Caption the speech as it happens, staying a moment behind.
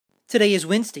Today is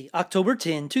Wednesday, October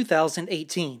 10,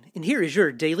 2018, and here is your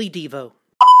Daily Devo.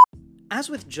 As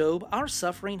with Job, our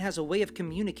suffering has a way of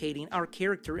communicating our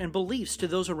character and beliefs to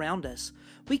those around us.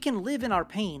 We can live in our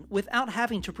pain without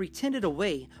having to pretend it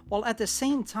away, while at the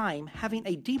same time having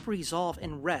a deep resolve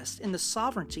and rest in the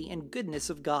sovereignty and goodness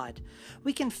of God.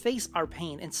 We can face our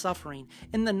pain and suffering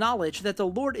in the knowledge that the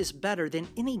Lord is better than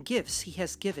any gifts He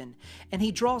has given, and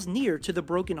He draws near to the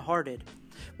brokenhearted.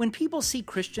 When people see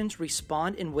Christians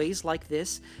respond in ways like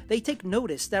this, they take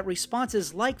notice that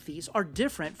responses like these are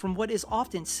different from what is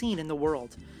often seen in the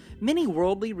world. Many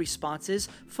worldly responses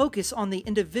focus on the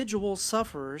individual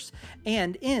sufferers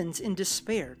and ends in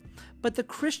despair. But the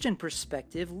Christian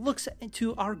perspective looks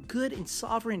to our good and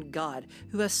sovereign God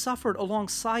who has suffered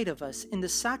alongside of us in the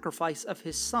sacrifice of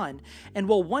His Son and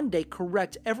will one day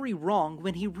correct every wrong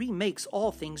when He remakes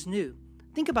all things new.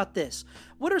 Think about this.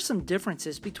 What are some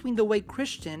differences between the way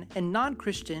Christian and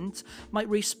non-Christians might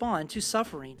respond to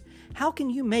suffering? How can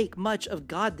you make much of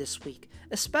God this week,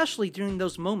 especially during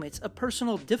those moments of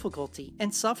personal difficulty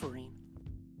and suffering?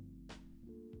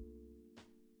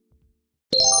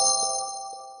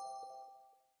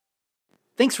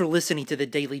 Thanks for listening to the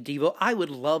Daily Devo. I would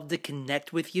love to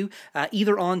connect with you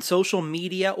either on social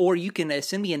media, or you can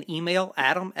send me an email,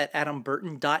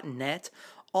 adam@adamburton.net.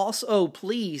 Also,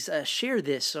 please share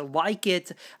this, like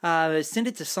it, send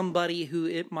it to somebody who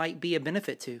it might be a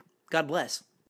benefit to. God bless.